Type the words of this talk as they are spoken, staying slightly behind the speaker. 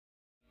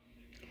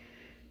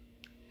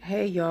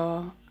Hey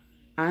y'all,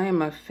 I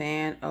am a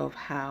fan of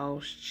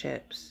House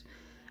chips.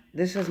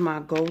 This is my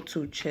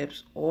go-to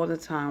chips all the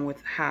time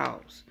with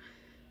House.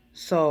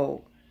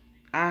 So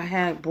I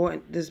had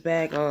bought this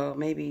bag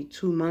maybe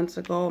 2 months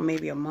ago,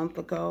 maybe a month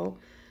ago.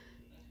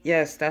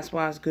 Yes, that's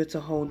why it's good to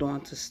hold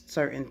on to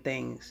certain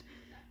things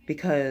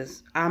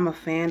because I'm a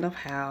fan of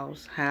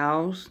House.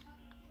 House,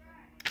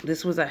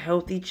 this was a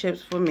healthy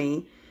chips for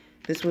me.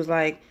 This was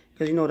like,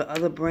 because the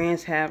other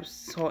brands have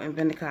salt and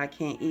vinegar. I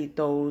can't eat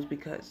those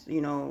because,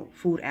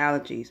 food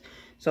allergies.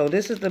 So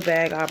this is the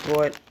bag I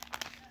bought.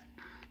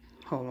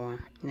 Hold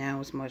on.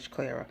 Now it's much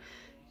clearer.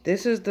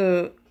 This is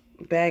the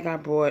bag I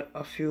bought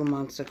a few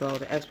months ago.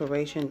 The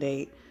expiration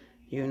date,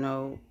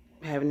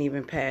 haven't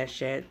even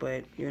passed yet.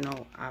 But,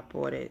 I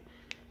bought it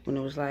when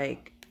it was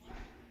like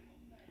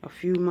a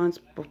few months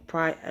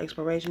prior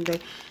expiration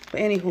date. But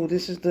anywho,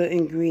 this is the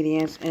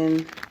ingredients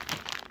in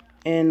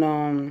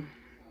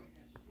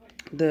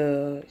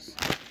the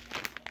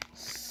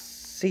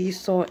sea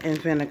salt and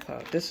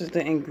vinegar. This is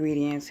the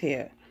ingredients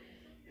here.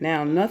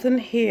 Now, nothing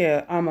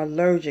here I'm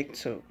allergic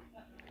to.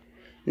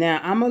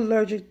 Now, I'm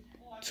allergic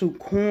to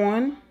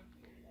corn.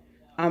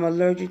 I'm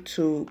allergic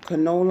to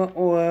canola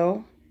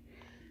oil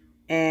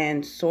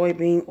and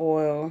soybean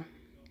oil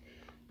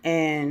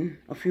and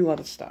a few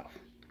other stuff.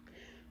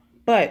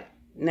 But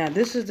now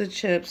this is the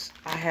chips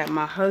I had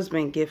my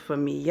husband give for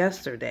me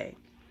yesterday.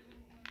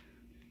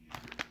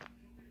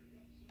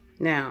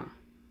 Now,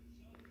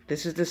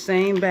 this is the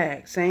same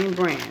bag, same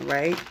brand,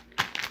 right?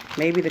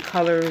 Maybe the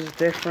color is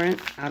different.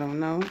 I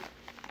don't know.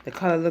 The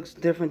color looks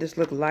different. This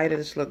look lighter.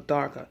 This look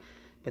darker.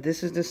 But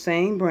this is the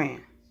same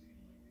brand.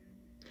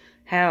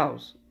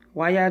 House,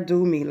 why y'all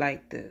do me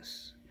like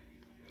this?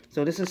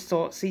 So this is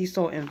sea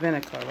salt and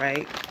vinegar,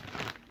 right?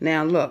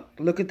 Now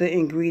look at the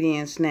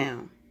ingredients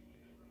now.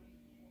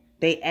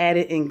 They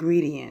added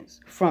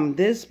ingredients from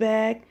this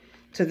bag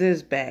to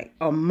this bag.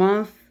 A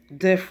month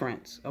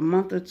difference. A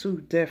month or two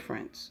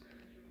difference.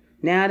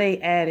 Now they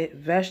added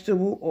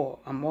vegetable oil.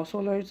 I'm also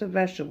allergic to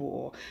vegetable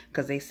oil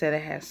because they said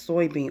it has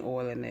soybean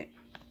oil in it.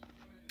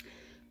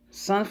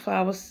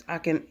 Sunflowers I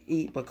can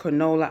eat, but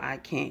canola I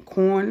can't.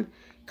 Corn,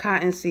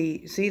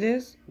 cottonseed. See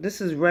this? This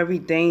is very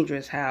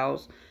dangerous,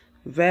 House.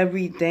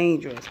 Very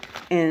dangerous.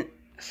 And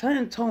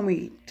someone told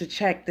me to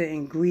check the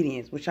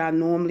ingredients, which I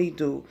normally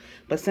do.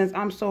 But since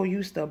I'm so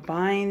used to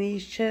buying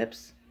these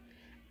chips,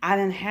 I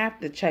didn't have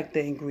to check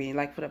the ingredient.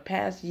 Like for the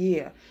past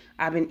year,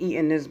 I've been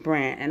eating this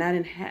brand, and I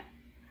didn't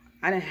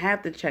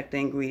have to check the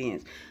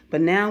ingredients.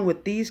 But now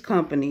with these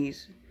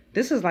companies,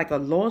 this is like a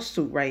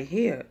lawsuit right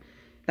here.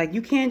 Like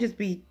you can't just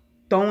be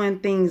throwing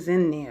things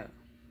in there,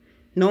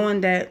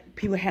 knowing that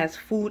people has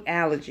food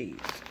allergies.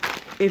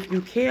 If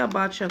you care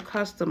about your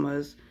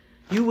customers,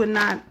 you would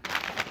not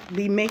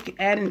be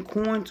adding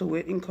corn to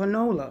it and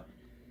canola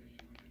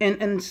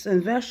and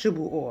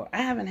vegetable oil.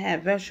 I haven't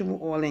had vegetable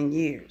oil in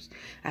years.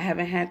 I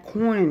haven't had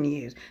corn in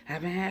years. I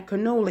haven't had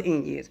canola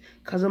in years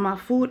because of my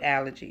food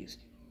allergies.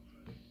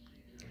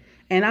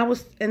 And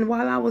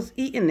while I was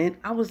eating it,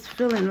 I was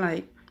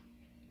feeling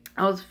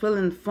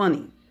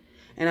funny.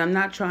 And I'm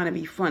not trying to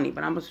be funny,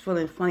 but I was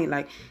feeling funny.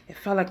 Like it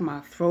felt like my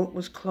throat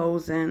was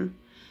closing.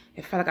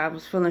 It felt like I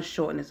was feeling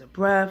shortness of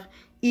breath.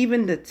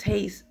 Even the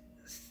taste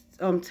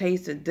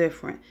tasted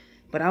different.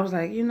 But I was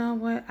like, you know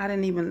what? I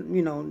didn't even,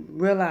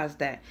 realize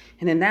that.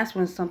 And then that's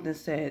when something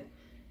said,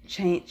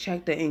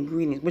 check the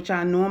ingredients, which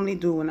I normally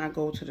do when I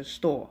go to the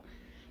store.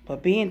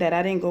 But being that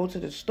I didn't go to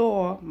the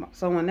store,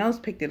 someone else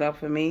picked it up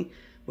for me,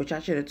 which I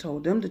should have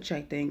told them to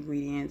check the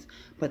ingredients.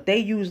 But they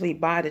usually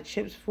buy the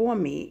chips for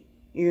me,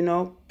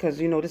 because,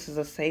 this is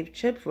a safe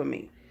chip for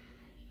me.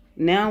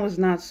 Now it's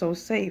not so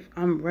safe.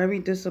 I'm very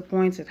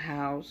disappointed,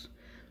 House.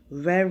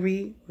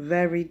 Very,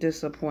 very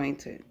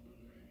disappointed.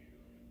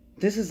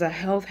 This is a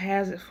health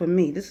hazard for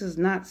me. This is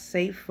not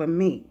safe for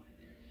me,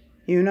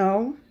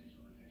 And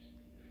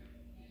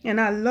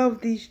I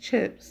love these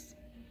chips.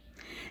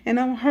 And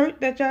I'm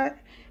hurt that y'all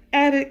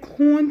added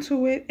corn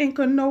to it and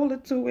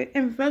canola to it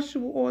and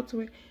vegetable oil to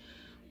it.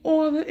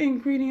 All the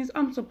ingredients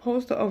I'm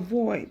supposed to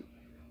avoid.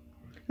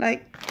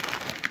 Like,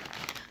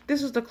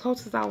 this is the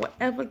closest I will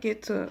ever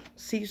get to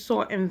sea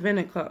salt and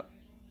vinegar.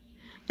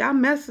 Y'all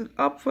mess it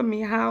up for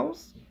me,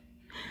 House.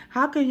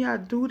 How can y'all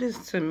do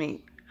this to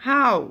me?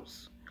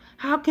 House.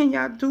 How can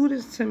y'all do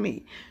this to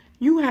me?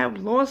 You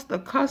have lost a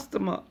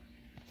customer.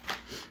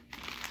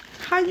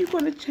 How you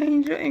going to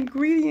change your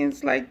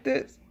ingredients like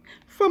this?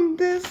 From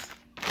this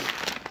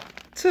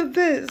to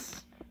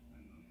this?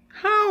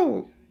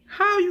 How?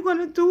 How are you going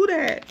to do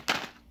that?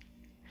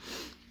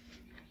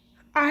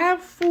 I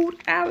have food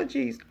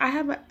allergies. I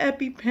have an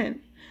EpiPen.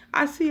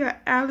 I see an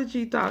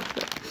allergy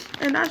doctor.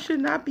 And I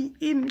should not be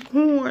eating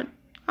corn.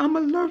 I'm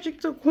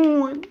allergic to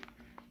corn.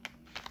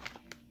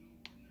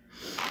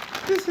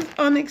 This is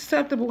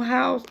unacceptable,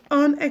 House.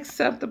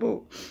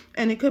 Unacceptable.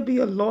 And it could be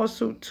a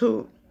lawsuit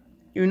too.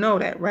 You know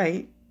that,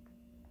 right?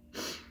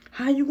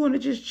 How you going to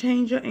just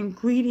change your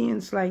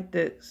ingredients like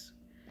this?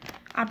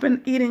 I've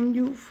been eating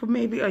you for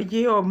maybe a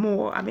year or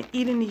more. I've been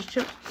eating these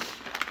chips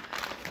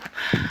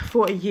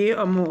for a year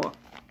or more.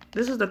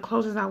 This is the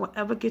closest I will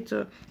ever get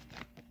to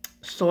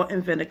salt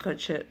and vinegar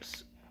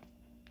chips.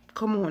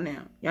 Come on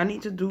now. Y'all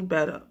need to do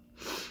better.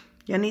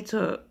 Y'all need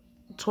to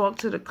talk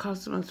to the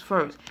customers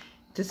first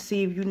to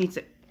see if you need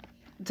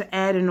to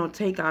add in or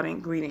take out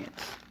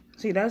ingredients.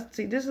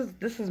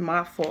 This is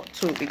my fault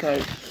too,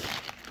 because,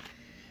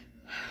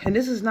 and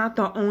this is not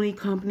the only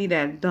company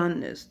that done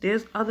this.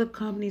 There's other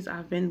companies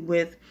I've been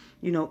with,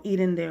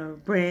 eating their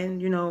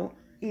brand,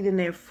 eating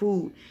their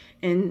food,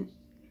 and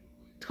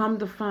come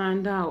to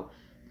find out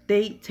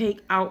they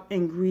take out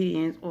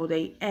ingredients or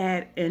they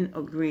add in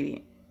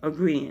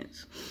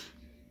ingredients.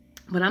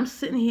 But I'm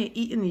sitting here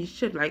eating these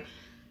chips. Like,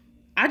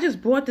 I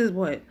just bought this,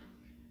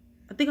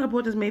 I think I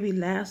bought this maybe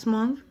last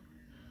month.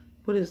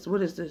 What is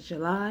this,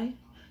 July?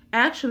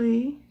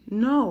 Actually,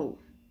 no.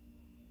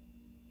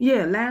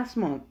 Yeah, last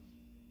month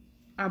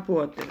I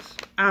bought this.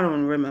 I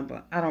don't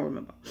remember.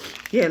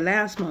 Yeah,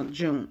 last month,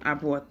 June, I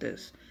bought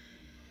this.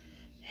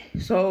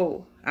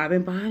 So I've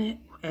been buying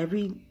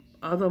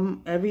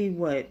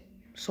it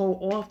so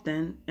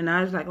often, and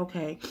I was like,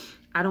 okay,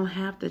 I don't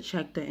have to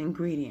check the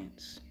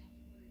ingredients.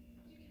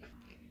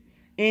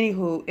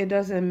 Anywho, it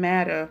doesn't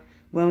matter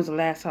when was the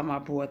last time I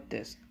bought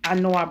this. I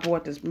know I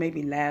bought this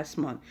maybe last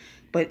month,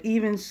 but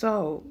even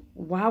so,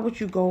 why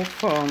would you go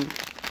from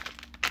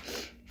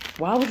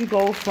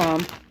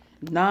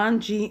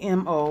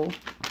non-GMO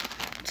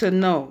to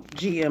no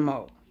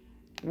GMO?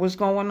 What's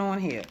going on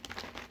here?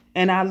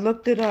 And I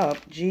looked it up.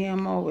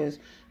 GMO is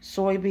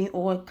soybean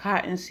oil,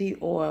 cottonseed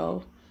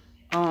oil,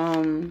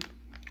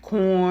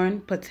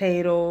 corn,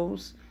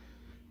 potatoes,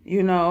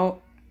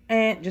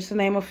 and just to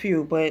name a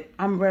few. But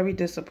I'm very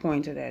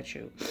disappointed at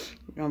you.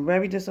 I'm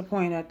very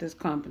disappointed at this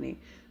company.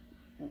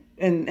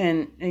 And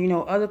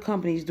other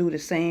companies do the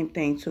same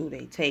thing too.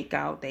 They take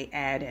out, they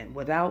add in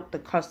without the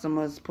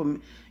customers,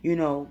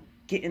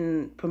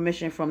 getting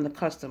permission from the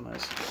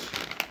customers.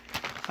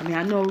 I mean,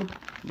 I know,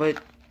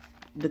 but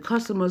the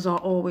customers are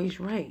always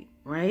right?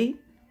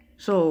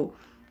 So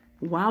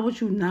why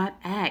would you not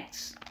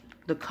ask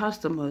the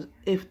customers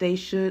if they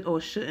should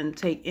or shouldn't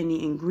take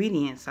any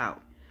ingredients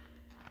out?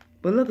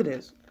 But look at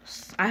this.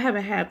 I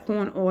haven't had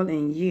corn oil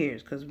in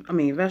years,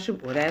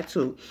 vegetable oil, that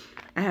too.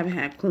 I haven't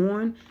had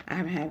corn, I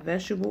haven't had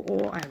vegetable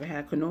oil, I haven't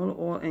had canola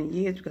oil in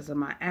years because of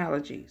my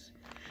allergies.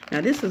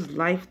 Now, this is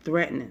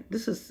life-threatening.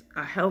 This is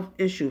a health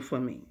issue for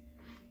me.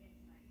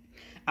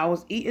 I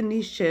was eating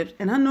these chips,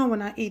 and I know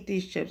when I eat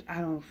these chips,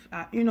 I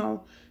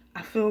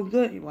feel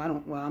good.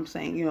 I'm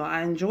saying,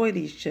 I enjoy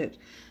these chips.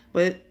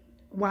 But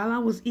while I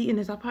was eating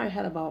this, I probably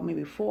had about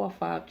maybe 4 or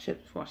 5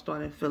 chips before I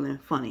started feeling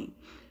funny.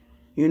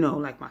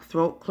 Like my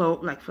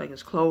throat like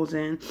it's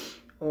closing,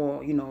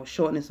 or,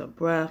 shortness of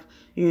breath,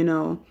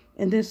 And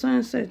then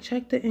someone said,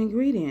 check the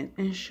ingredients.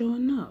 And sure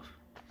enough,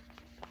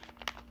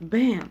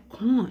 bam,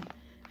 corn,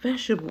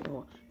 vegetable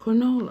oil,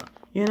 canola.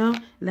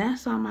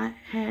 Last time I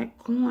had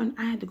corn,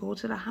 I had to go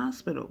to the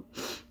hospital.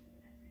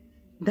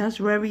 That's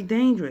very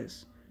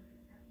dangerous.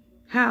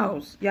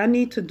 House, y'all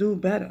need to do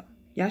better.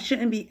 Y'all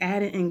shouldn't be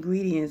adding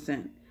ingredients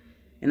in.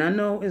 And I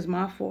know it's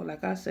my fault,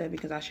 like I said,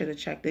 because I should have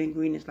checked the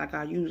ingredients like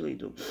I usually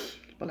do.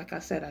 But like I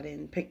said, I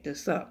didn't pick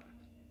this up.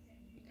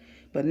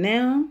 But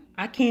now,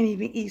 I can't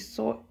even eat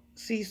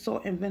sea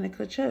salt and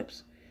vinegar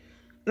chips.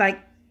 Like,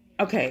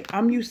 okay,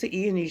 I'm used to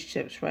eating these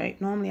chips, right?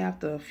 Normally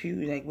after a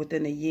few, like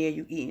within a year,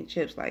 you eating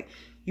chips. Like,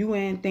 you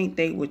wouldn't think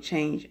they would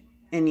add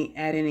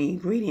any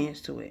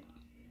ingredients to it.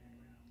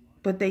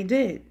 But they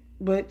did.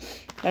 But,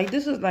 like,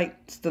 this is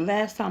like the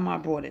last time I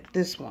bought it,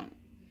 this one.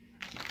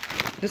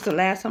 This is the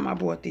last time I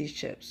bought these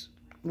chips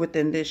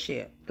within this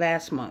year,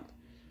 last month.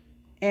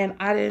 And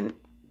I didn't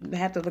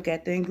have to look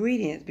at the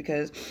ingredients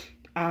because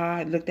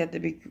I looked at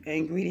the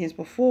ingredients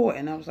before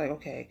and I was like,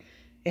 okay,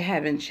 it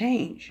haven't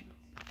changed.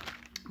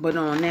 But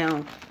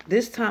now,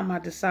 this time I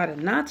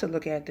decided not to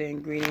look at the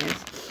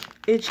ingredients.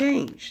 It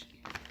changed.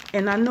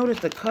 And I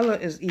noticed the color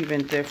is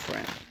even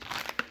different.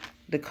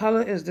 The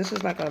color this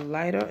is like a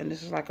lighter and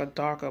this is like a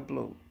darker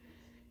blue.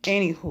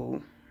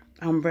 Anywho,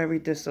 I'm very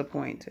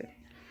disappointed.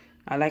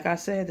 Like I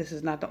said, this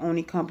is not the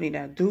only company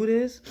that do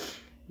this,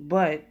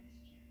 but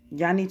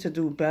y'all need to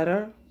do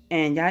better.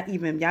 And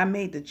y'all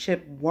made the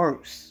chip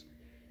worse.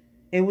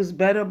 It was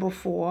better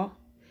before,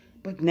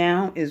 but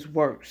now it's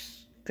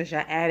worse because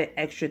y'all added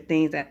extra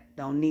things that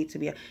don't need to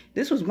be.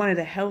 This was one of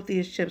the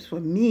healthiest chips for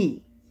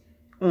me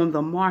on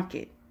the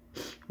market.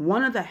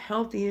 One of the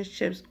healthiest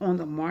chips on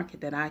the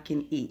market that I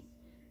can eat.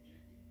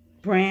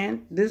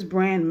 This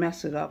brand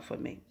messed it up for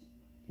me.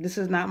 This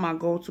is not my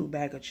go-to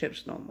bag of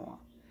chips no more.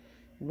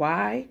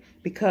 Why?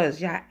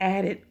 Because y'all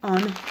added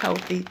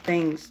unhealthy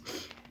things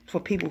for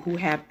people who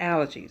have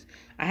allergies.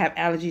 I have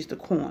allergies to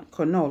corn,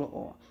 canola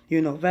oil,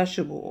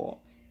 vegetable oil.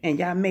 And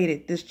y'all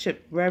made this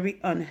chip very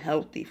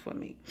unhealthy for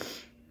me.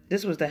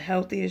 This was the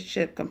healthiest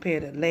chip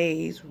compared to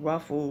Lay's,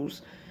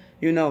 Ruffles.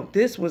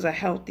 This was a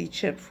healthy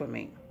chip for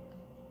me.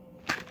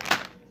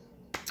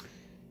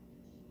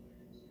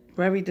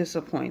 Very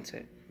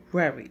disappointed.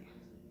 Very.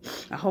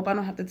 I hope I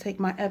don't have to take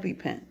my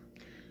EpiPen.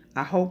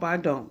 I hope I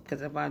don't.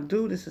 Because if I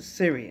do, this is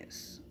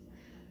serious.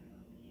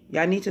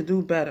 Y'all need to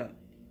do better.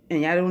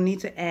 And y'all don't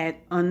need to add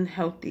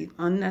unhealthy,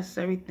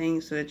 unnecessary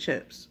things to the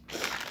chips.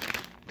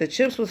 The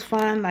chips was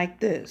fine like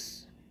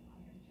this.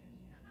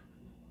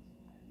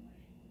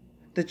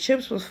 The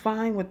chips was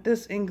fine with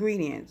this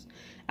ingredients.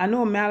 I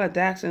know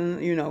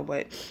maladaxin, you know,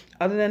 but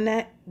other than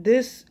that,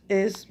 this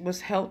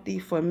was healthy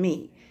for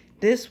me.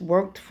 This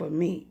worked for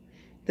me.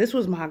 This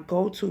was my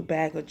go-to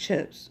bag of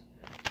chips.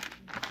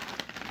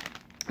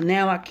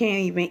 Now I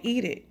can't even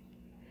eat it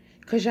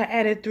because I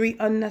added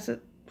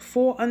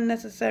 4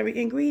 unnecessary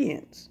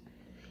ingredients.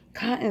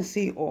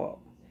 Cottonseed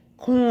oil,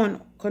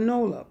 corn,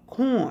 canola,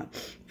 corn,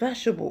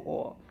 vegetable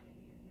oil.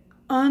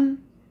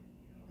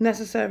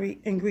 Unnecessary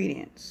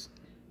ingredients.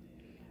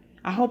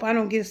 I hope I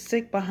don't get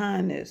sick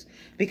behind this,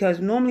 because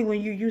normally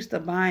when you're used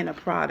to buying a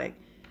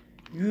product,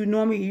 you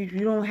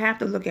don't have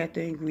to look at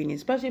the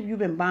ingredients, especially if you've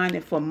been buying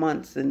it for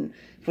months and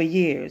for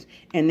years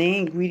and the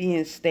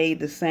ingredients stay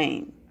the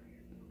same.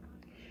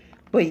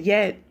 But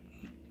yet,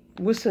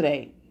 what's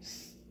today?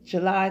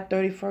 July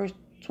 31st,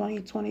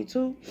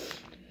 2022?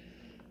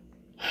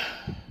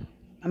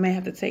 I may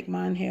have to take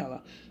my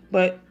inhaler.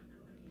 But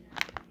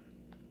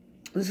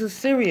this is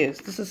serious.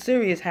 This is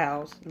serious,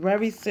 house.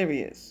 Very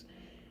serious.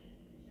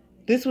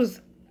 This was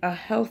a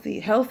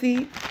healthy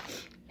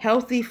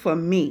for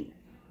me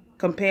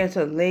compared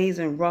to Lay's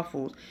and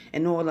Ruffles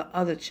and all the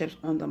other chips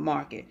on the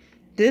market.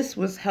 This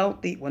was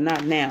healthy. Well,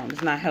 not now.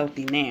 It's not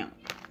healthy now.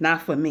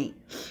 Not for me.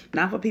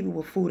 Not for people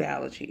with food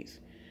allergies.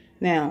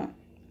 Now,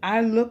 I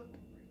look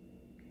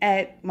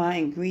at my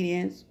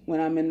ingredients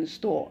when I'm in the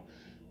store.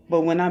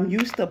 But when I'm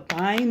used to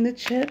buying the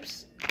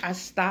chips, I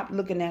stop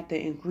looking at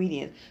the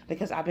ingredients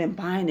because I've been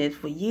buying it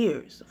for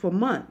years, for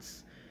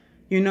months.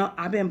 You know,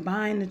 I've been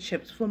buying the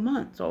chips for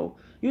months. So,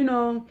 you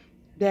know,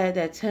 that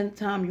 10th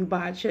time you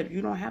buy chips,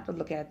 you don't have to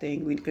look at the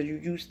ingredients because you're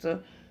used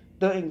to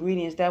the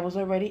ingredients that was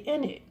already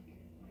in it.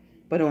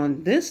 But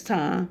on this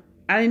time,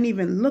 I didn't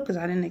even look because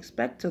I didn't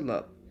expect to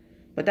look.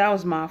 But that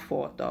was my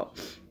fault, though.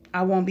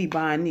 I won't be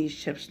buying these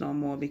chips no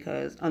more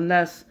because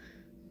unless,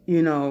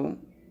 you know,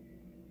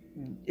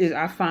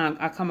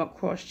 I come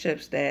across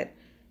chips that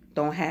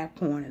don't have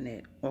corn in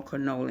it or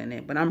canola in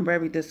it. But I'm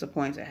very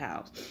disappointed,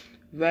 house.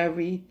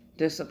 Very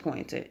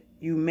disappointed.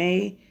 You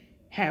may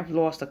have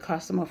lost a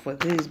customer for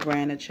this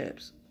brand of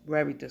chips.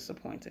 Very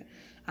disappointed.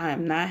 I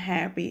am not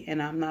happy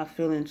and I'm not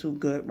feeling too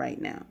good right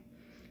now.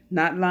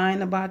 Not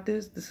lying about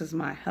this. This is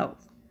my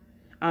health.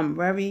 I'm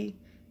very,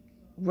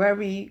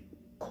 very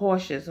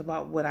cautious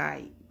about what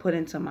I put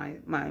into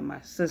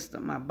my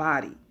system, my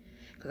body,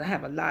 because I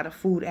have a lot of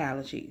food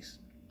allergies.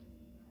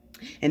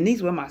 And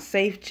these were my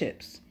safe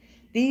chips.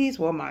 These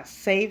were my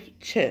safe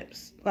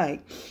chips.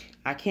 Like,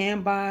 I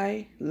can't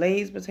buy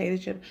Lay's potato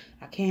chips.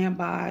 I can't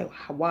buy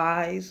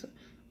Hawaii's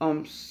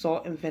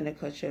salt and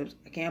vinegar chips.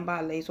 I can't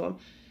buy Lay's salt,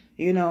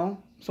 you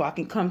know, so I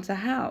can come to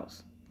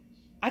house.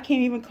 I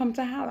can't even come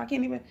to house. I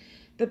can't even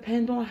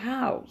depend on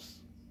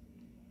house.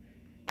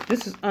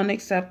 This is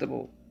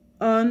unacceptable.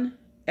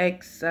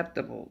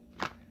 Unacceptable.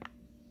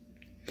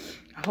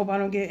 I hope I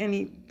don't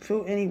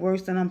feel any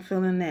worse than I'm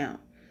feeling now.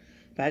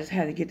 But I just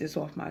had to get this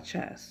off my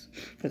chest.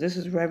 Because this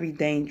is very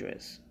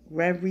dangerous.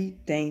 Very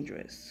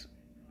dangerous.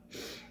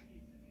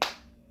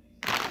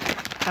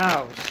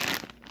 House.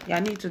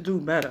 Y'all need to do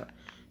better.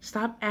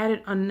 Stop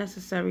adding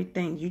unnecessary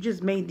things. You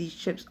just made these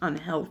chips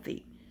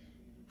unhealthy.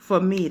 For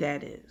me,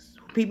 that is.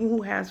 People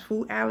who has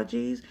food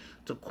allergies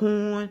to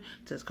corn,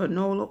 to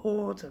canola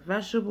oil, to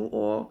vegetable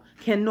oil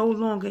can no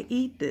longer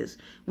eat this,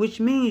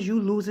 which means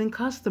you losing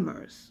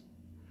customers.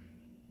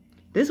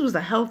 This was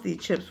the healthy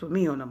chips for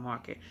me on the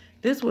market.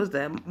 This was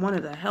one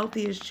of the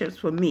healthiest chips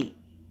for me.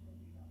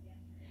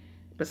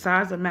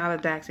 Besides the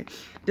maladaxin,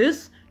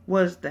 this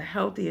was the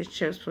healthiest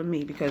chips for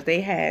me because they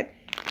had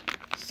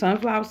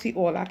sunflower seed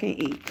oil I can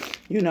eat,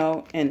 you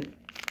know, and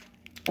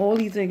all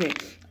these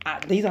ingredients.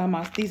 These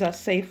are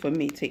safe for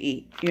me to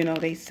eat. You know,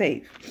 they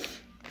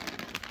safe.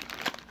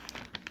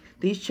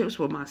 These chips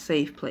were my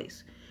safe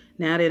place.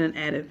 Now they done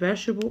added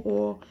vegetable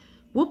oil.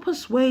 What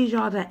persuades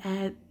y'all to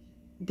add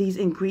these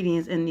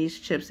ingredients in these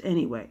chips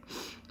anyway?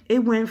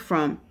 It went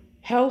from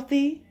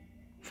healthy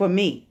for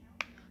me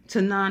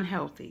to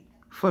non-healthy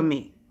for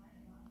me.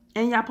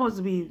 And y'all supposed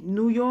to be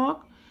New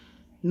York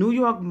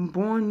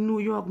born, New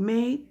York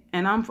made,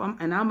 and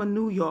I'm a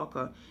New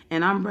Yorker,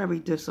 and I'm very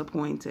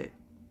disappointed.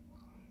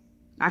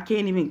 I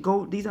can't even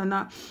go. These are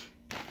not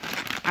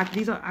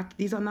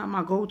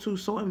my go-to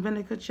salt and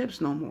vinegar chips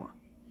no more.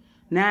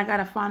 Now I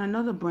gotta find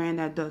another brand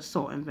that does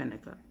salt and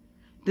vinegar.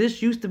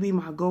 This used to be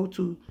my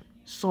go-to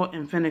salt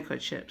and vinegar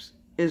chips.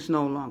 It's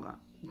no longer.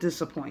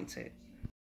 Disappointed.